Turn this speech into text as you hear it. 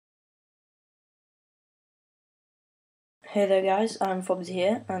Hey there guys, I'm Fobs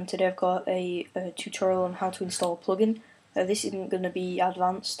here, and today I've got a tutorial on how to install a plugin. This isn't going to be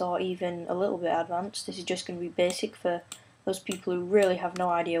advanced or even a little bit advanced. This is just going to be basic for those people who really have no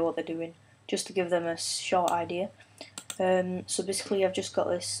idea what they're doing, just to give them a short idea. So basically I've just got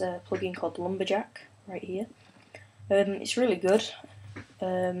this plugin called LumberJack right here. It's really good,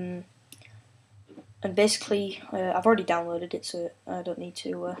 and basically I've already downloaded it, so I don't need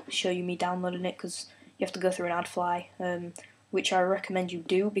to show you me downloading it because you have to go through an ad fly, which I recommend you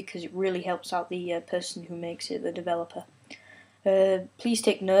do because it really helps out the person who makes it, the developer. Please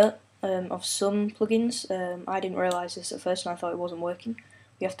take note of some plugins. I didn't realise this at first and I thought it wasn't working.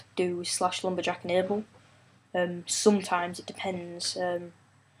 You have to do /lumberjack enable. Sometimes it depends.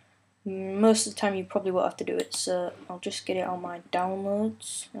 Most of the time you probably won't have to do it, so I'll just get it on my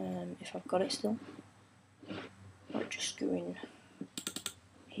downloads if I've got it still. I'll just go in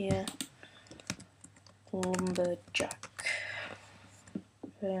here. LumberJack.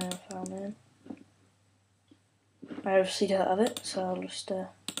 Found it. I obviously don't have it, so I'll just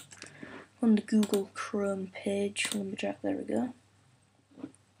on the Google Chrome page, LumberJack. There we go.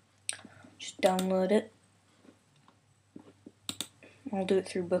 Just download it. I'll do it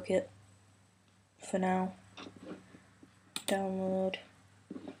through Bukkit for now. Download.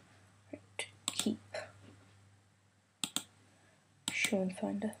 Right. Keep. Show and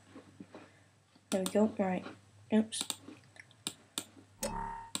finder. There we go, right, oops.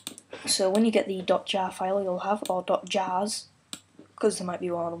 So when you get the .jar file you'll have, or .jars, because there might be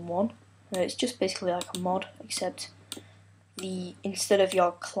more than one, it's just basically like a mod, except instead of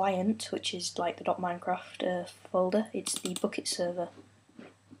your client, which is like the .minecraft folder, it's the bukkit server.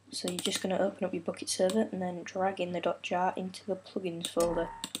 So you're just going to open up your bukkit server and then drag in the .jar into the plugins folder.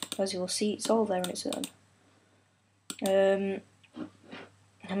 As you'll see, it's all there on its own.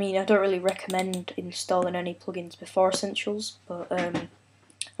 I mean, I don't really recommend installing any plugins before Essentials, but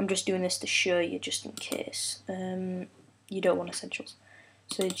I'm just doing this to show you just in case you don't want Essentials.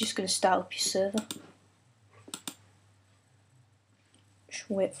 So you're just going to start up your server. Just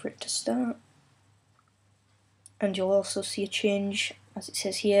wait for it to start. And you'll also see a change, as it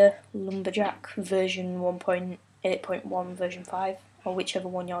says here, LumberJack version 1.8.1 version 5, or whichever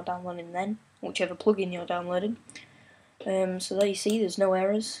one you're downloading then, whichever plugin you're downloading. So there you see, there's no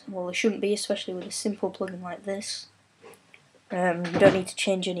errors. Well, there shouldn't be, especially with a simple plugin like this. You don't need to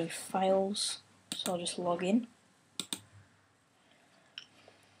change any files, so I'll just log in.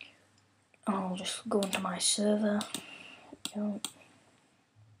 I'll just go into my server.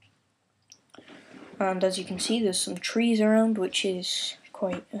 And as you can see, there's some trees around, which is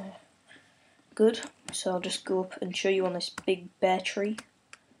quite good. So I'll just go up and show you on this big bare tree.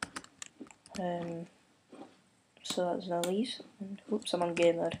 So there's no leaves, and oops, I'm on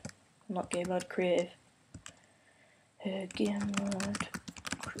game mode. I'm not game mode creative. Game mode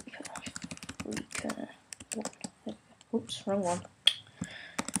creeper. Oops, wrong one.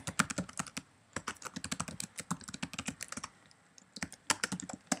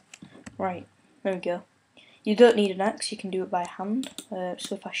 Right, there we go. You don't need an axe, you can do it by hand.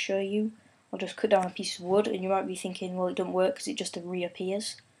 So if I show you, I'll just cut down a piece of wood, and you might be thinking, well, it doesn't work because it just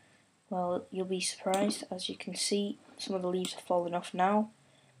reappears. Well, you'll be surprised. As you can see, some of the leaves are falling off now,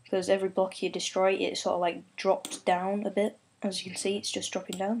 because every block you destroy, it sort of like drops down a bit. As you can see, it's just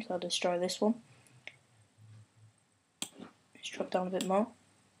dropping down, so I'll destroy this one. It's dropped down a bit more.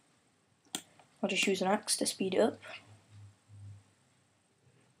 I'll just use an axe to speed it up.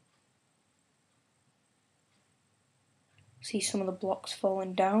 See some of the blocks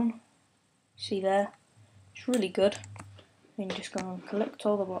falling down. See there? It's really good. Then you just go and collect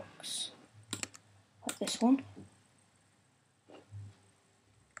all the blocks, like this one.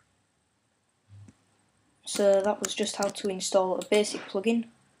 So that was just how to install a basic plugin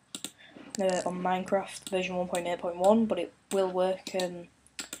on Minecraft version 1.8.1, but it will work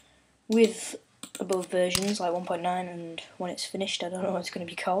with above versions like 1.9, and when it's finished I don't know what it's going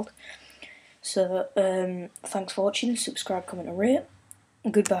to be called. So thanks for watching, subscribe, comment and rate,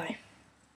 goodbye.